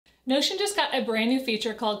Notion just got a brand new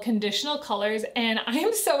feature called Conditional Colors, and I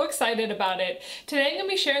am so excited about it. Today I'm going to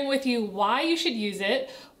be sharing with you why you should use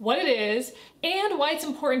it, what it is, and why it's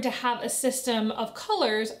important to have a system of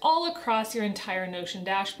colors all across your entire Notion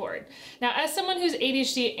dashboard. Now, as someone who's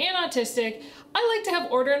ADHD and autistic, I like to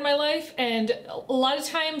have order in my life, and a lot of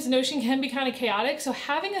times Notion can be kind of chaotic, so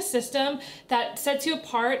having a system that sets you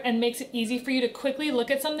apart and makes it easy for you to quickly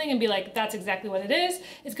look at something and be like, that's exactly what it is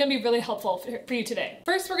going to be really helpful for you today.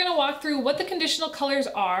 First, we're going to walk through what the conditional colors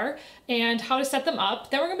are and how to set them up.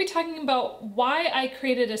 Then we're going to be talking about why I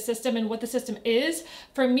created a system and what the system is.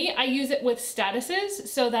 For me, I use it with statuses,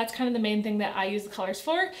 so that's kind of the main thing that I use the colors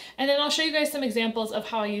for. And then I'll show you guys some examples of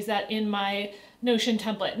how I use that in my Notion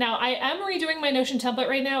template. Now, I am redoing my Notion template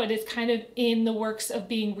right now. It is kind of in the works of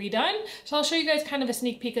being redone. So I'll show you guys kind of a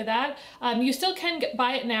sneak peek of that. You still can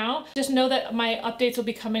buy it now. Just know that my updates will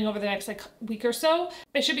be coming over the next week or so.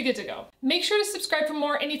 It should be good to go. Make sure to subscribe for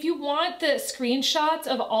more. And if you want the screenshots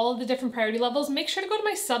of all of the different priority levels, make sure to go to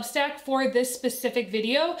my Substack for this specific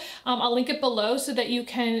video. I'll link it below so that you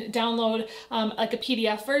can download like a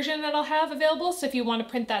PDF version that I'll have available. So if you want to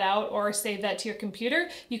print that out or save that to your computer,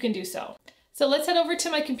 you can do so. So let's head over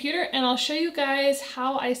to my computer and I'll show you guys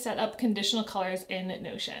how I set up conditional colors in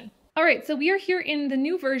Notion. All right, so we are here in the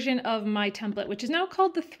new version of my template, which is now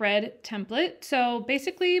called the Thread template. So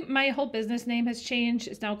basically my whole business name has changed.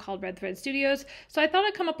 It's now called Red Thread Studios. So I thought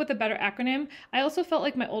I'd come up with a better acronym. I also felt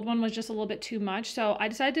like my old one was just a little bit too much. So I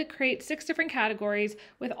decided to create 6 different categories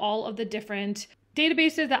with all of the different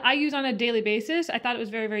databases that I use on a daily basis. I thought it was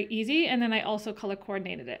very, very easy. And then I also color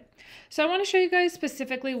coordinated it. So I want to show you guys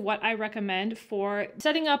specifically what I recommend for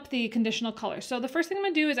setting up the conditional colors. So the first thing I'm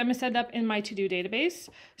going to do is I'm going to set it up in my to-do database.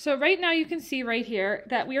 So right now you can see right here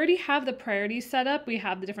that we already have the priorities set up. We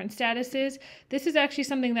have the different statuses. This is actually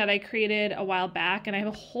something that I created a while back, and I have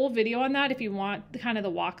a whole video on that if you want kind of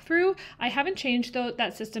the walkthrough. I haven't changed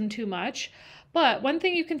that system too much, but one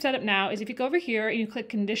thing you can set up now is if you go over here and you click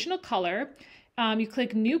conditional color, you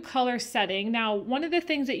click new color setting. Now, one of the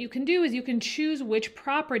things that you can do is you can choose which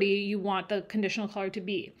property you want the conditional color to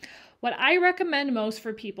be. What I recommend most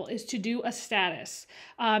for people is to do a status.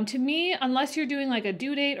 To me, unless you're doing like a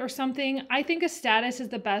due date or something, I think a status is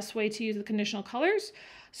the best way to use the conditional colors.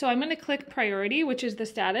 So I'm going to click priority, which is the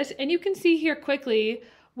status, and you can see here quickly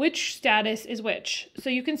which status is which. So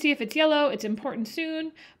you can see if it's yellow, it's important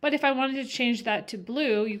soon, but if I wanted to change that to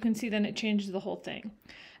blue, you can see then it changes the whole thing.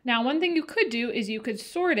 Now, one thing you could do is you could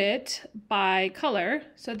sort it by color,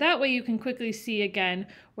 so that way you can quickly see again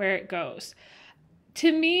where it goes.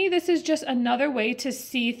 To me, this is just another way to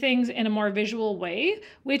see things in a more visual way,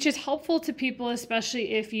 which is helpful to people,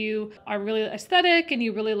 especially if you are really aesthetic and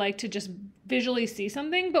you really like to just visually see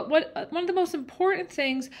something. But one of the most important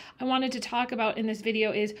things I wanted to talk about in this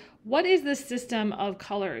video is what is the system of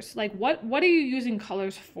colors? Like what are you using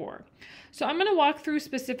colors for? So I'm going to walk through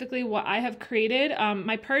specifically what I have created,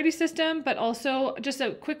 my priority system, but also just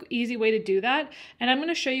a quick, easy way to do that. And I'm going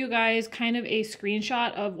to show you guys kind of a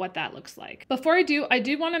screenshot of what that looks like. Before I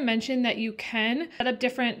do want to mention that you can set up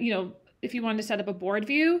different, if you want to set up a board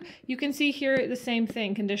view, you can see here the same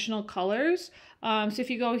thing, conditional colors. So if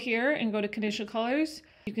you go here and go to conditional colors,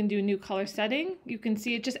 you can do new color setting. You can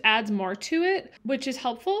see it just adds more to it, which is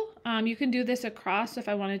helpful. You can do this across. So if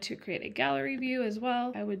I wanted to create a gallery view as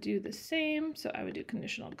well, I would do the same. So I would do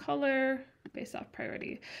conditional color based off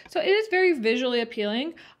priority. So it is very visually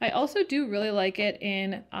appealing. I also do really like it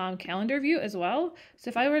in calendar view as well. So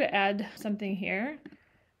if I were to add something here,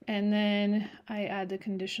 and then I add the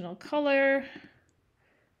conditional color,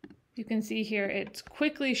 you can see here it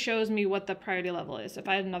quickly shows me what the priority level is. If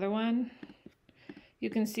I had another one, you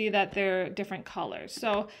can see that they're different colors.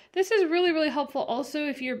 So this is really, really helpful. Also,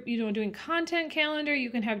 if you're doing content calendar, you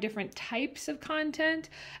can have different types of content.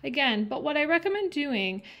 Again, but what I recommend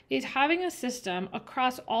doing is having a system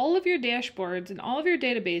across all of your dashboards and all of your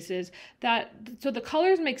databases so the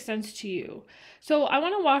colors make sense to you. So I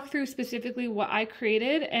want to walk through specifically what I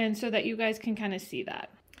created and so that you guys can kind of see that.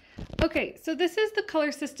 Okay, so this is the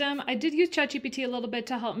color system. I did use ChatGPT a little bit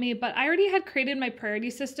to help me, but I already had created my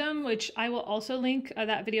priority system, which I will also link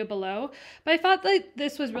that video below. But I thought that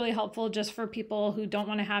this was really helpful just for people who don't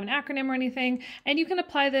want to have an acronym or anything. And you can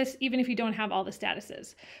apply this even if you don't have all the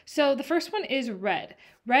statuses. So the first one is red.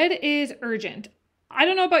 Red is urgent. I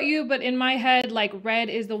don't know about you, but in my head, like red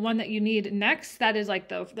is the one that you need next. That is like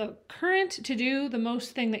the current to do, the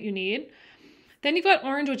most thing that you need. Then you've got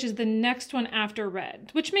orange, which is the next one after red,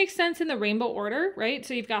 which makes sense in the rainbow order, right?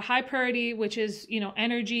 So you've got high priority, which is,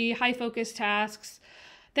 energy, high focus tasks.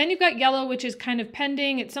 Then you've got yellow, which is kind of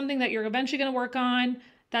pending. It's something that you're eventually going to work on.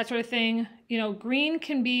 that sort of thing. You know, green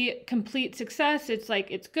can be complete success. It's like,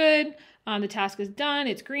 it's good. The task is done.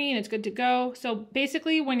 It's green. It's good to go. So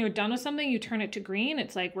basically when you're done with something, you turn it to green.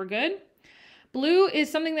 It's like, we're good. Blue is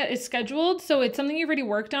something that is scheduled. So it's something you've already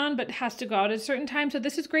worked on, but has to go out at a certain time. So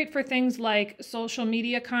this is great for things like social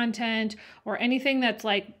media content or anything that's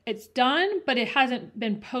like, it's done, but it hasn't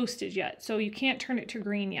been posted yet. So you can't turn it to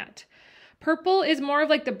green yet. Purple is more of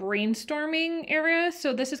like the brainstorming area.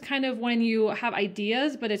 So this is kind of when you have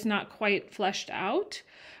ideas, but it's not quite fleshed out.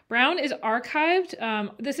 Brown is archived.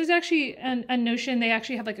 This is actually a Notion. They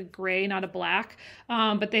actually have like a gray, not a black,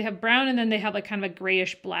 but they have brown and then they have like kind of a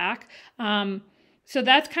grayish black. So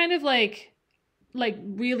that's kind of like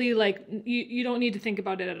really like, you don't need to think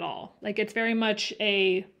about it at all. Like it's very much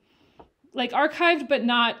like archived, but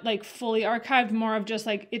not like fully archived, more of just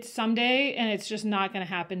like it's someday and it's just not going to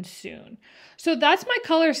happen soon. So that's my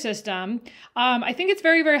color system. I think it's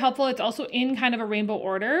very, very helpful. It's also in kind of a rainbow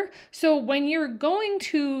order. So when you're going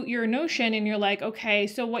to your Notion and you're like, okay,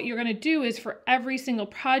 so what you're going to do is for every single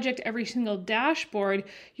project, every single dashboard,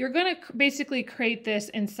 you're going to basically create this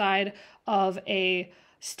inside of a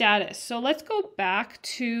status. So let's go back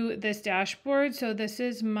to this dashboard. So this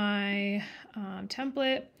is my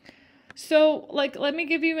template. So like, let me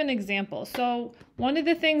give you an example. So one of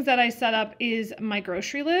the things that I set up is my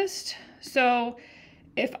grocery list. So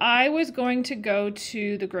if I was going to go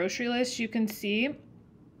to the grocery list, you can see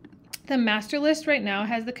the master list right now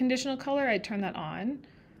has the conditional color. I'd turn that on,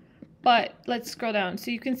 but let's scroll down.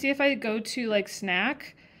 So you can see if I go to like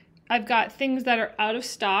snack, I've got things that are out of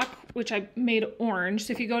stock, which I made orange.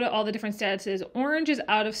 So if you go to all the different statuses, orange is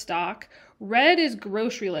out of stock. Red is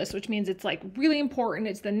grocery list, which means it's like really important.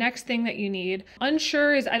 It's the next thing that you need.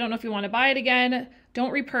 Unsure is I don't know if you want to buy it again.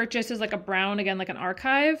 Don't repurchase is like a brown, again, like an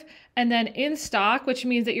archive. And then in stock, which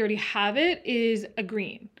means that you already have it, is a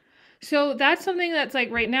green. So that's something that's like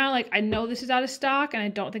right now, like I know this is out of stock and I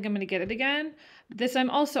don't think I'm going to get it again. This I'm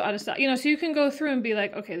also out of stock, you know, so you can go through and be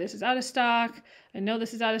like, okay, this is out of stock. I know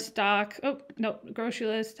this is out of stock. Oh, no, grocery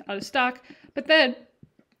list, out of stock. But then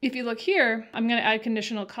if you look here, I'm going to add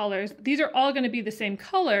conditional colors. These are all going to be the same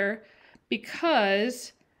color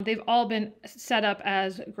because they've all been set up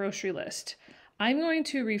as grocery list. I'm going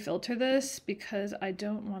to refilter this because I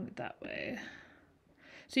don't want it that way.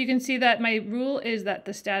 So you can see that my rule is that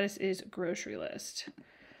the status is grocery list.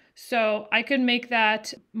 So I could make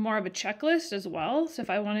that more of a checklist as well. So if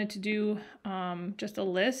I wanted to do just a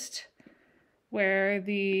list where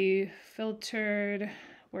the filtered,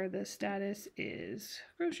 where the status is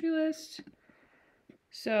grocery list.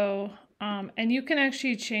 So, and you can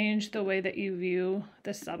actually change the way that you view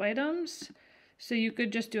the sub items. So you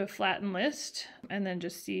could just do a flattened list and then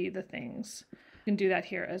just see the things. You can do that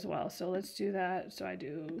here as well. So let's do that. So I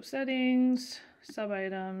do settings, sub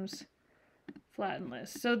items, flatten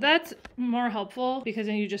list. So that's more helpful because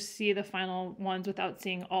then you just see the final ones without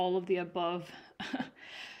seeing all of the above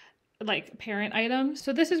like parent items.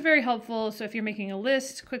 So this is very helpful. So if you're making a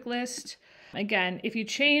list, quick list, again, if you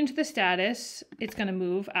change the status, it's going to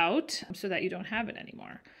move out so that you don't have it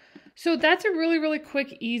anymore. So that's a really, really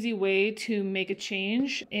quick, easy way to make a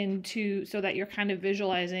change into so that you're kind of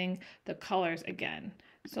visualizing the colors again.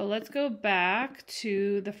 So let's go back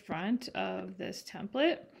to the front of this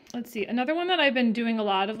template. Let's see. Another one that I've been doing a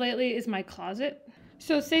lot of lately is my closet.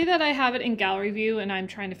 So say that I have it in gallery view and I'm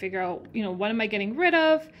trying to figure out, you know, what am I getting rid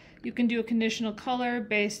of? You can do a conditional color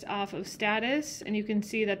based off of status, and you can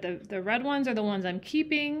see that the red ones are the ones I'm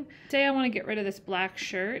keeping. Say I want to get rid of this black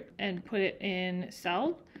shirt and put it in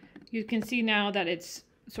sell. You can see now that it's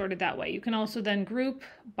sorted that way. You can also then group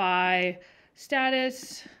by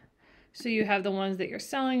status. So you have the ones that you're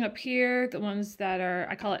selling up here, the ones that are,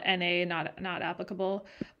 I call it NA, not applicable,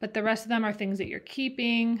 but the rest of them are things that you're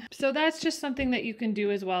keeping. So that's just something that you can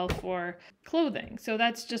do as well for clothing. So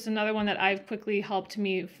that's just another one that I've quickly helped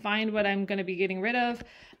me find what I'm going to be getting rid of.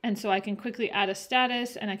 And so I can quickly add a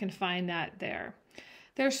status and I can find that there.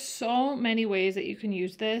 There's so many ways that you can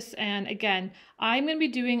use this. And again, I'm going to be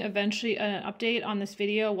doing eventually an update on this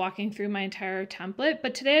video, walking through my entire template.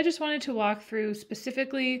 But today I just wanted to walk through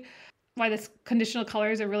specifically why this conditional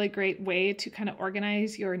color is a really great way to kind of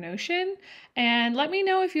organize your Notion. And let me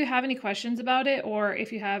know if you have any questions about it or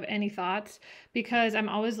if you have any thoughts, because I'm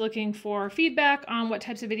always looking for feedback on what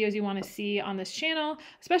types of videos you want to see on this channel,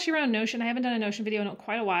 especially around Notion. I haven't done a Notion video in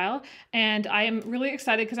quite a while, and I am really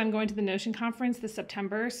excited because I'm going to the Notion conference this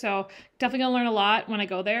September. So definitely gonna learn a lot when I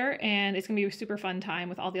go there, and it's gonna be a super fun time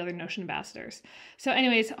with all the other Notion ambassadors. So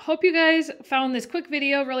anyways, hope you guys found this quick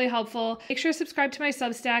video really helpful. Make sure to subscribe to my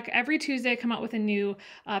Substack. Every Tuesday I come out with a new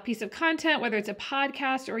piece of content, whether it's a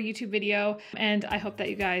podcast or a YouTube video, and I hope that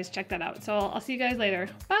you guys check that out. So I'll see you guys later.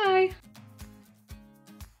 Bye!